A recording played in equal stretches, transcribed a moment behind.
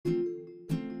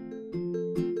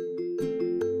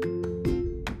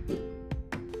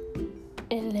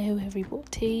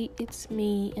everybody, it's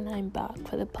me and I'm back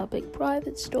for the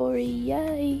public-private story.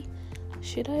 Yay!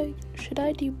 Should I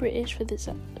do British for this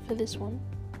one?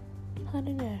 I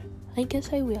don't know. I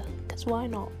guess I will, because why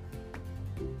not?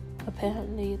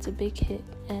 Apparently it's a big hit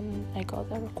and I got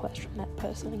that request from that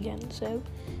person again, so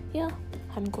yeah,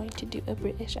 I'm going to do a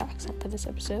British accent for this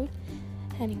episode.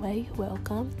 Anyway,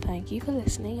 welcome, thank you for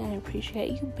listening, I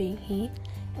appreciate you being here,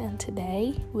 and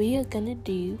today we are gonna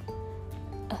do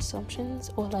assumptions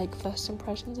or first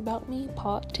impressions about me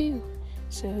part 2.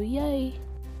 So yay.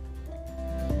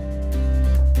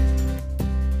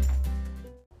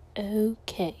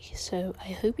 Okay, so I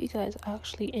hope you guys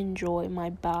actually enjoy my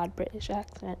bad British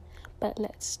accent, but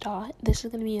let's start. This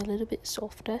is going to be a little bit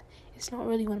softer. It's not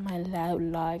really one of my loud,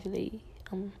 lively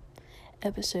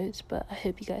episodes, but I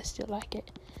hope you guys still like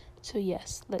it. So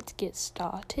yes, let's get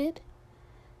started.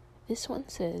 This one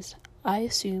says, I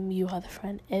assume you are the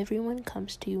friend everyone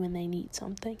comes to when they need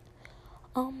something.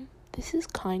 This is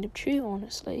kind of true,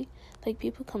 honestly.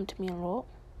 People come to me a lot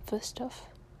for stuff.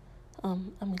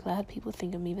 I'm glad people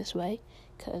think of me this way,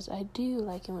 because I do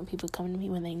like it when people come to me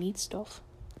when they need stuff.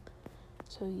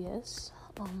 So yes,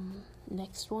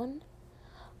 next one.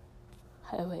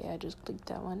 Oh wait, I just clicked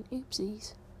that one.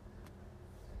 Oopsies.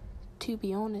 To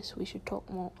be honest, we should talk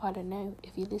more. I don't know.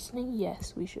 If you're listening,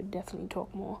 yes, we should definitely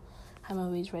talk more. I'm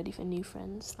always ready for new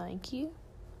friends. Thank you.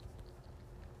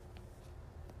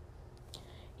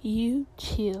 You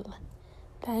chill.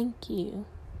 Thank you.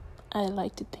 I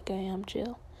like to think I am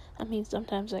chill. I mean,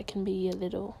 sometimes I can be a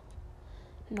little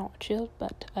not chill,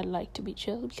 but I like to be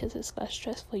chill because it's less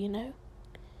stressful, you know?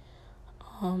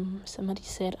 Somebody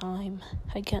said I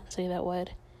can't say that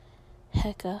word,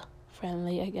 hecka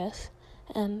friendly, I guess.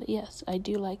 And yes, I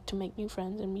do like to make new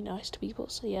friends and be nice to people,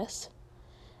 so yes.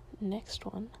 Next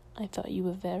one, I thought you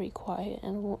were very quiet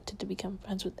and wanted to become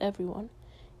friends with everyone.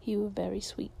 You were very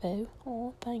sweet though.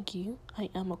 Oh, thank you.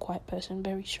 I am a quiet person,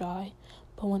 very shy.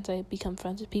 But once I become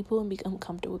friends with people and become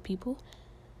comfortable with people,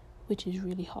 which is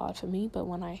really hard for me, but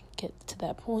when I get to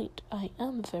that point, I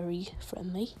am very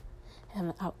friendly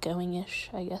and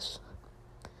outgoing-ish, I guess.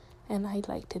 And I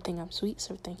like to think I'm sweet,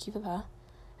 so thank you for that.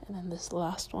 And then this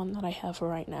last one that I have for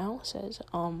right now says,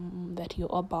 that you're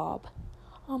a Bob.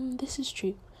 This is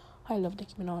true. I love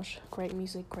Nicki Minaj. Great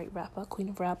music, great rapper, queen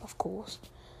of rap, of course.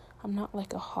 I'm not a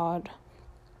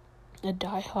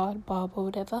die-hard Bob or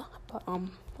whatever, but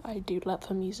I do love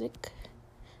her music.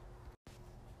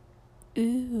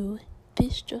 Ooh,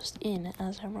 this just in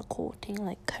as I'm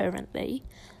recording, currently,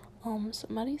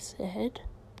 somebody said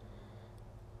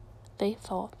they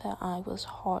thought that I was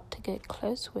hard to get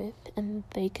close with, and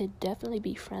they could definitely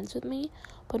be friends with me,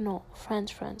 but not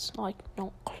friends,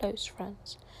 not close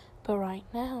friends. But right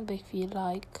now, they feel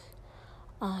like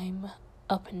I'm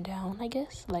up and down, I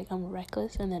guess, I'm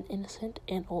reckless and then innocent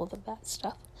and all of that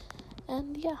stuff,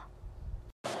 and yeah.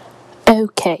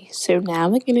 Okay, so now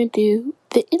we're gonna do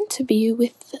the interview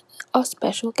with our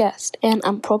special guest, and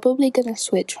I'm probably gonna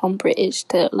switch from British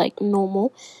to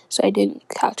normal, so I didn't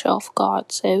catch her off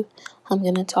guard. So I'm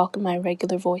gonna talk in my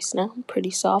regular voice now. I'm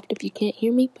pretty soft. If you can't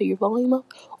hear me, put your volume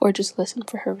up or just listen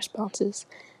for her responses.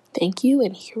 Thank you,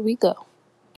 and here we go.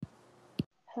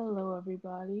 Hello,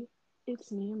 everybody. It's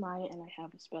me, Maya, and I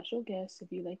have a special guest.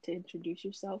 If you'd like to introduce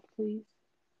yourself, please.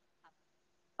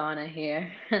 Anna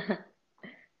here.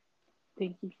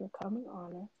 Thank you for coming,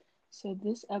 Anna. So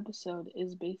this episode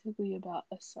is basically about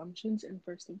assumptions and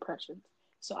first impressions.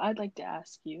 So I'd like to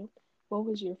ask you, what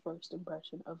was your first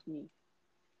impression of me?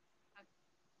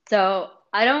 So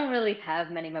I don't really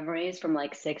have many memories from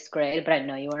sixth grade, but I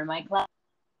know you were in my class.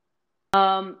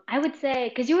 I would say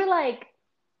because you were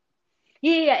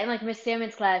yeah, in Miss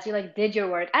Salmon's class, you did your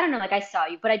work. I don't know, I saw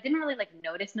you, but I didn't really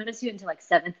notice you until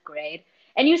seventh grade.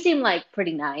 And you seem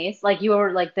pretty nice. You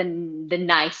were the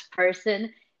nice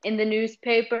person in the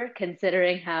newspaper,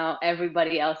 considering how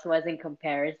everybody else was in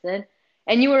comparison.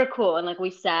 And you were cool, and we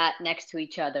sat next to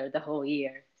each other the whole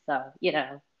year. So, you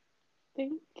know.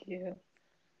 Thank you.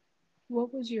 What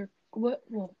is your current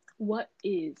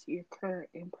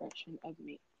impression of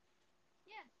me?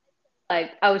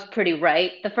 I was pretty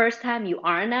right the first time. You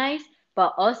are nice,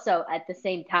 but also at the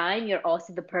same time, you're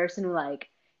also the person who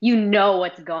you know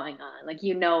what's going on,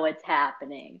 you know what's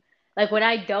happening. When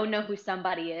I don't know who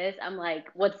somebody is, I'm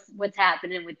what's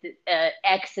happening with the,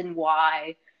 X and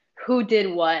Y, who did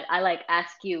what? I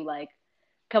ask you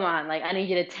come on, I need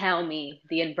you to tell me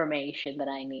the information that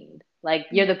I need.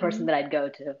 You're the person Mm-hmm. that I'd go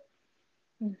to.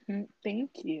 Mm-hmm.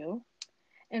 Thank you.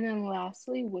 And then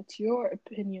lastly, what's your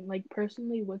opinion?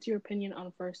 Personally, what's your opinion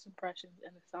on first impressions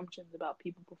and assumptions about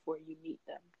people before you meet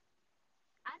them?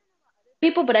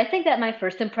 People, but I think that my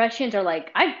first impressions are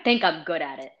I think I'm good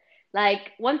at it.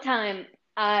 Like one time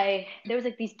there was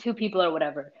like these two people or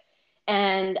whatever,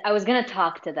 and I was gonna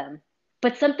talk to them,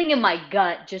 but something in my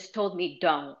gut just told me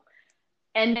don't.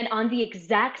 And then on the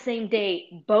exact same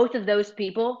day, both of those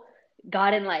people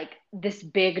got in like this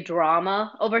big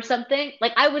drama over something.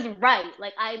 Like I was right.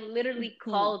 Like I literally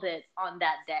Hmm. called it on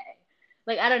that day.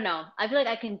 Like I don't know. I feel like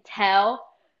I can tell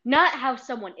not how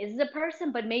someone is as a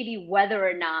person, but maybe whether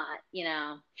or not,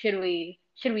 should we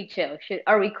chill? Should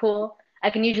Are we cool? I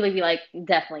can usually be like,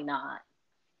 definitely not.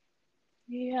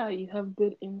 Yeah, you have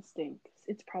good instincts.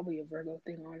 It's probably a Virgo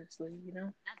thing, honestly,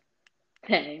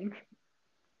 Thing.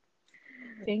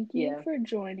 Thank you Yeah. for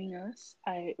joining us.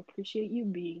 I appreciate you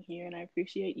being here and I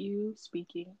appreciate you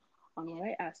speaking on what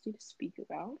I asked you to speak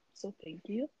about. So thank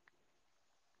you.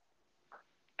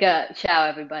 Good. Ciao,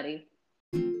 everybody.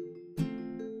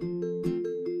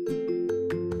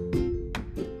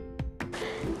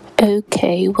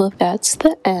 Okay, well, that's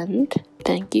the end.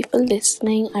 Thank you for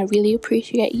listening. I really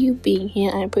appreciate you being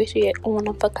here. I appreciate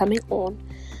Orna for coming on.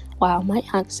 Wow, my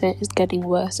accent is getting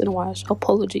worse and worse.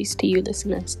 Apologies to you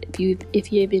listeners if you've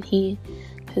been here,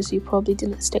 because you probably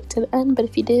didn't stick to the end. But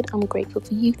if you did, I'm grateful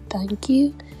for you. Thank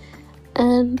you.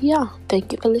 And yeah,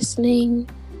 thank you for listening.